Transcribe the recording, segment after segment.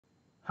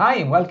Hi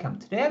and welcome.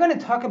 Today I'm going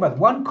to talk about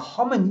one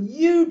common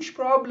huge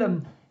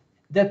problem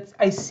that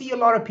I see a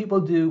lot of people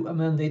do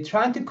when they're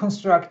trying to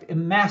construct a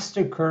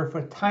master curve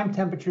for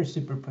time-temperature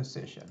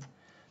superposition.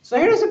 So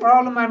here's a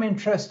problem I'm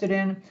interested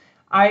in.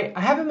 I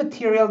have a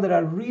material that I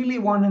really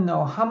want to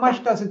know how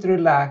much does it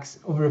relax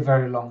over a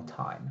very long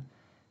time.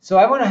 So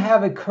I want to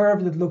have a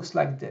curve that looks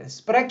like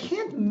this, but I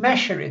can't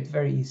measure it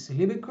very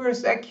easily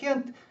because I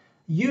can't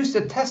use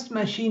a test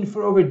machine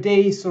for over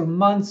days or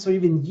months or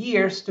even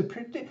years to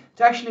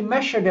actually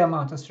measure the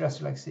amount of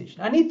stress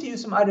relaxation. I need to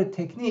use some other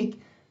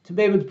technique to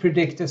be able to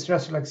predict the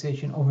stress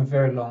relaxation over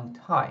very long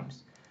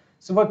times.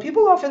 So what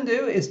people often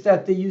do is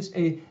that they use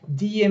a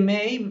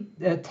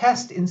DMA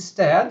test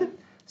instead.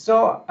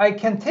 So I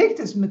can take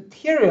this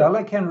material,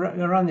 I can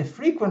run a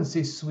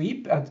frequency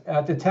sweep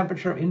at the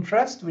temperature of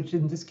interest, which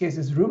in this case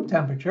is room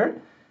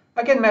temperature.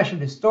 I can measure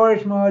the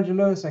storage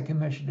modulus, I can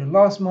measure the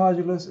loss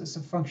modulus as a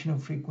function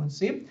of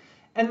frequency.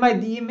 And my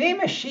DMA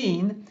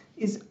machine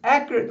is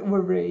accurate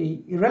over a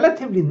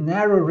relatively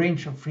narrow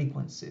range of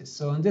frequencies.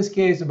 So in this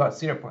case, about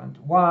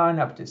 0.1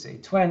 up to say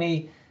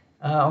 20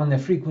 on the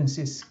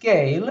frequency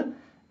scale.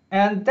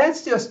 And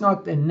that's just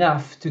not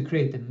enough to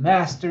create a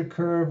master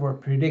curve or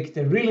predict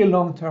a really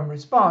long-term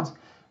response.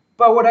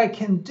 But what I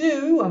can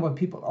do, and what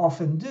people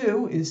often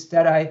do, is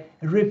that I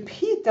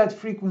repeat that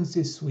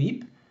frequency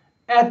sweep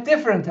at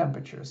different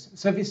temperatures.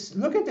 So if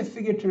you look at the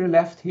figure to the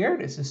left here,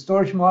 this is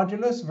storage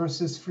modulus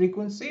versus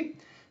frequency.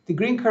 The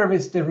green curve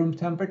is the room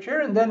temperature,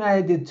 and then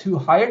I did 2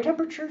 higher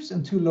temperatures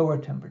and 2 lower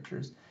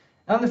temperatures.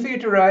 And the figure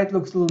to the right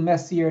looks a little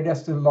messier,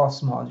 that's the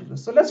loss modulus.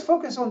 So let's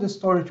focus on the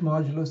storage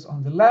modulus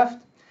on the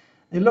left.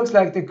 It looks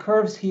like the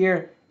curves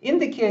here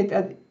indicate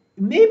that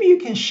maybe you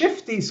can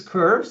shift these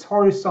curves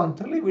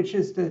horizontally, which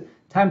is the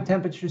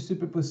time-temperature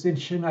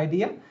superposition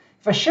idea.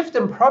 If I shift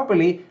them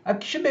properly, I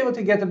should be able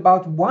to get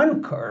about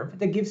one curve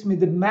that gives me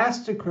the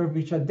master curve,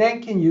 which I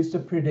then can use to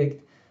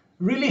predict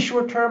really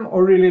short-term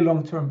or really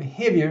long-term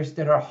behaviors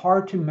that are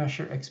hard to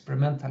measure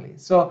experimentally.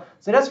 So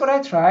that's what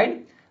I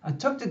tried. I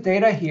took the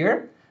data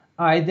here.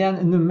 I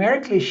then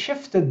numerically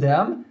shifted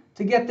them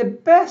to get the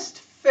best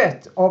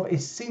fit of a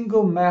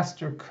single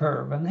master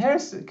curve. And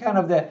here's kind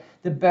of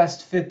the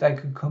best fit I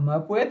could come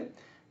up with.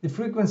 The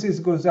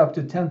frequencies goes up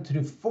to 10 to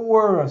the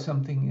 4 or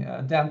something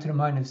down to the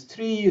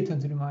 -3,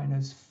 10 to the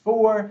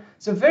 -4.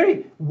 So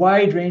very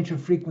wide range of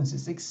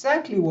frequencies,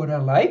 exactly what I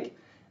like.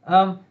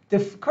 The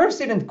curves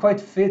didn't quite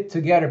fit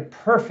together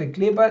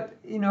perfectly, but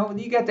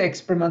you get the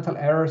experimental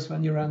errors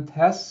when you run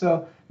tests,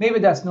 so maybe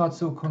that's not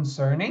so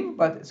concerning.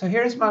 But so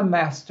here's my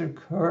master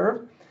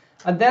curve.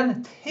 I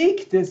then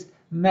take this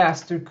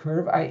master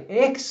curve, I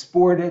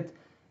export it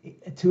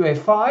to a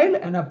file,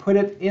 and I put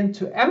it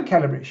into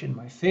mCalibration,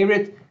 my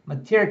favorite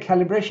material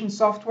calibration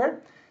software.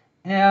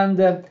 And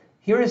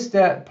here is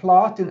the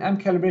plot in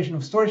mCalibration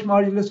of storage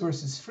modulus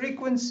versus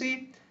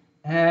frequency.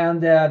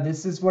 And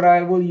this is what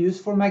I will use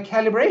for my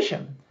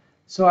calibration.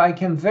 So I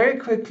can very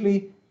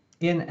quickly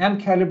in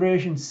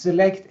mCalibration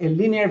select a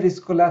linear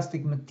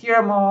viscoelastic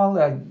material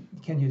model. I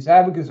can use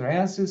Abacus or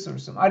ANSYS or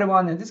some other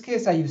one. In this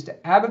case, I used the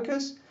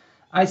Abacus.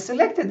 I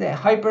selected the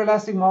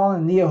hyperelastic model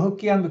in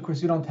Neo-Hookean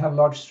because you don't have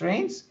large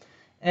strains.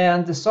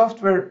 And the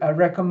software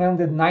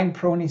recommended 9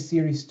 Prony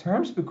series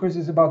terms because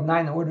it's about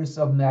 9 orders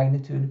of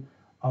magnitude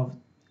of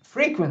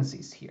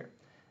frequencies here.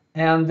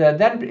 And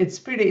then it's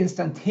pretty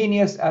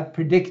instantaneous at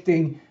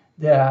predicting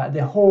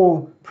the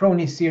whole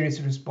Prony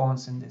series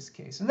response in this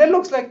case. And that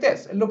looks like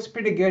this. It looks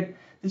pretty good.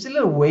 There's a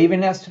little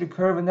waviness to the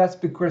curve, and that's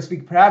because we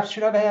perhaps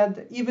should have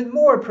had even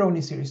more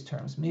Prony series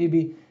terms.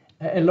 Maybe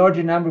a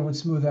larger number would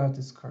smooth out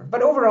this curve.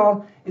 But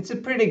overall, it's a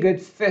pretty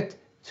good fit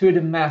to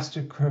the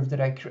master curve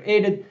that I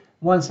created.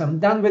 Once I'm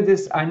done with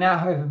this, I now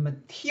have a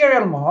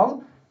material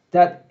model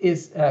that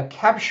is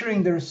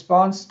capturing the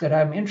response that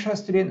I'm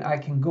interested in. I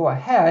can go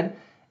ahead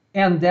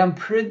and then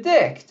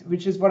predict,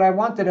 which is what I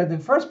wanted in the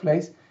first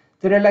place,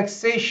 the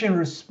relaxation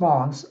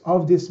response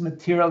of this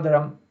material that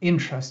I'm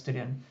interested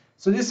in.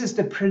 So this is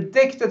the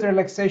predicted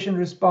relaxation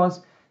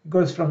response. It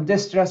goes from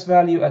this stress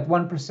value at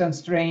 1%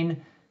 strain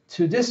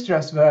to this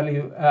stress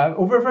value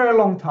over very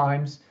long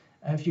times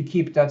if you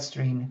keep that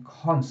strain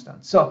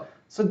constant. So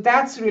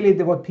that's really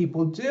what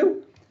people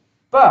do.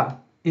 But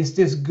is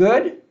this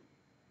good?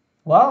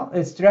 Well,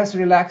 it's stress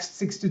relaxed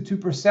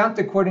 62%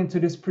 according to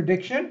this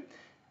prediction.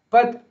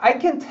 But I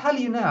can tell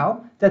you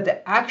now that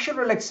the actual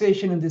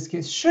relaxation in this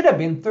case should have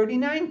been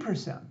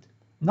 39%,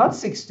 not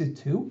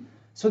 62%.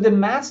 So the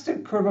master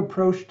curve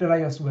approach that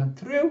I just went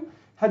through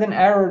had an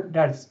error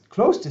that's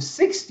close to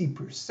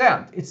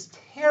 60%. It's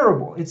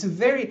terrible. It's a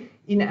very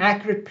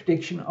inaccurate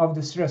prediction of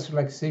the stress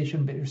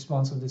relaxation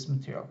response of this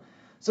material.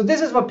 So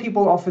this is what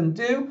people often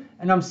do,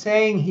 and I'm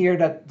saying here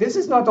that this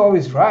is not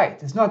always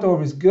right. It's not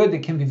always good.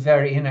 It can be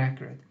very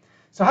inaccurate.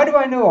 So how do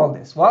I know all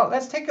this? Well,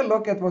 let's take a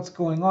look at what's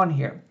going on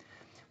here.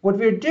 What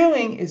we're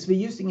doing is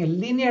we're using a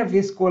linear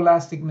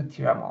viscoelastic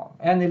material model.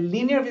 And a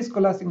linear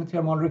viscoelastic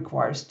material model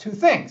requires 2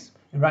 things.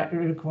 It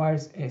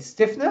requires a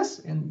stiffness.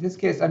 In this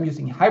case, I'm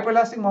using a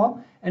hyperelastic model,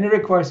 and it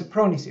requires a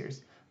Prony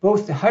series.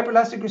 Both the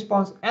hyperelastic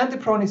response and the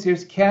Prony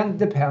series can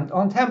depend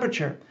on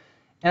temperature.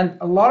 And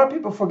a lot of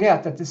people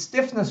forget that the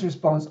stiffness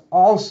response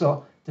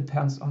also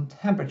depends on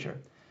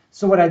temperature.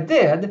 So what I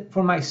did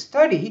for my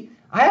study,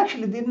 I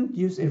actually didn't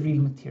use a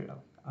real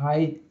material.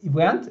 I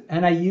went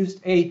and I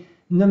used a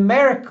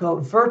numerical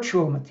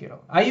virtual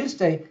material. I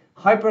used a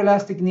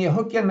hyperelastic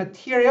neo-Hookean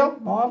material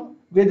model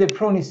with the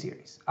Prony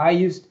series. I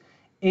used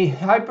a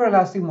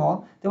hyperelastic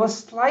model that was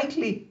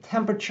slightly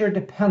temperature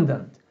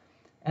dependent.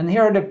 And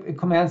here are the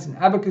commands in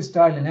Abacus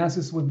style, and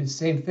ANSYS would be the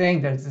same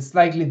thing. There's a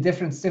slightly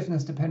different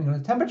stiffness depending on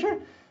the temperature.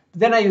 But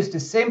then I used the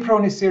same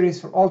Prony series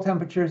for all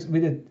temperatures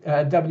with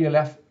a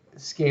WLF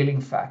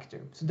scaling factor.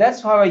 So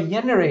that's how I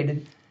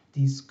generated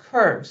these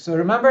curves. So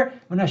remember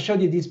when I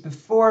showed you these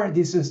before,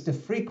 this is the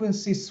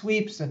frequency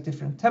sweeps at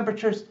different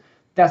temperatures.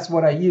 That's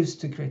what I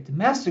used to create the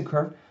master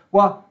curve.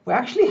 Well, we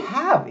actually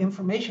have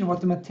information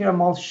what the material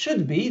model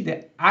should be,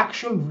 the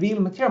actual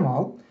real material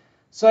model.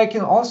 So I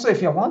can also,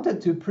 if I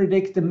wanted to,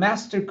 predict the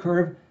master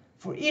curve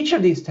for each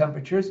of these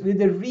temperatures with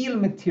the real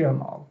material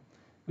model,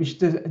 which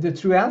the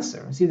true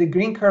answer. See, the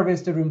green curve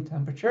is the room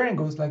temperature and it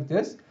goes like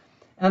this.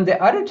 And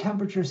the other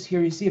temperatures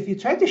here, you see, if you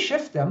try to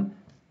shift them,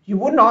 you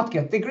would not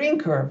get the green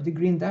curve, the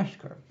green dashed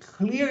curve.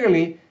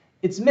 Clearly,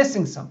 it's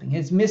missing something.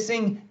 It's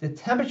missing the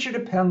temperature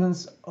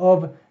dependence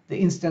of the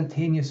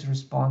instantaneous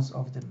response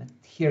of the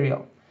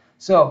material.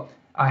 So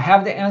I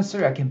have the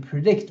answer. I can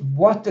predict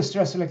what the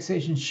stress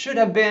relaxation should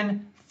have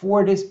been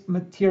for this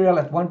material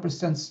at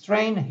 1%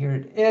 strain. Here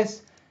it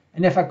is.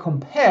 And if I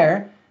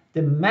compare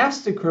the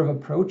master curve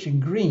approach in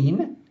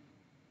green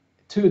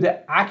to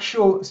the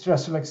actual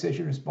stress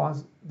relaxation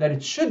response that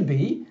it should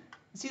be,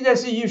 see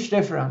there's a huge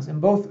difference in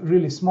both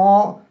really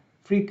small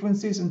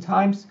frequencies and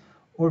times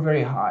or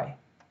very high.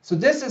 So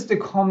this is the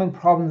common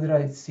problem that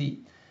I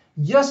see.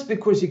 Just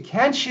because you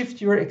can't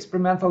shift your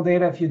experimental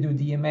data if you do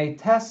DMA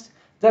tests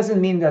doesn't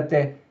mean that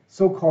the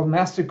so-called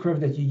master curve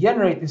that you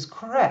generate is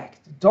correct.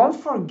 Don't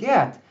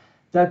forget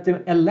that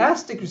the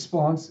elastic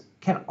response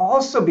can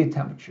also be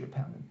temperature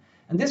dependent.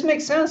 And this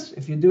makes sense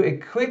if you do a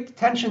quick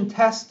tension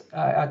test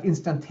at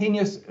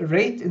instantaneous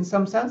rate in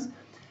some sense.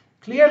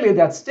 Clearly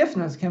that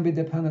stiffness can be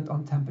dependent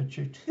on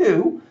temperature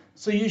too,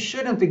 so you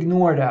shouldn't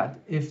ignore that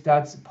if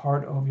that's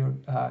part of your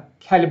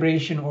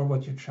calibration or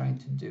what you're trying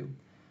to do.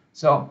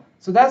 So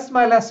that's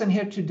my lesson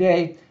here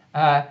today.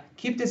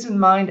 Keep this in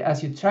mind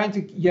as you're trying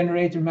to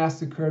generate your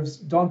master curves.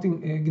 Don't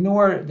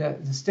ignore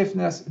the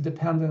stiffness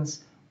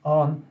dependence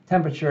on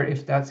temperature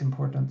if that's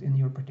important in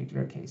your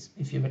particular case.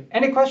 If you have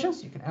any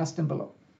questions, you can ask them below.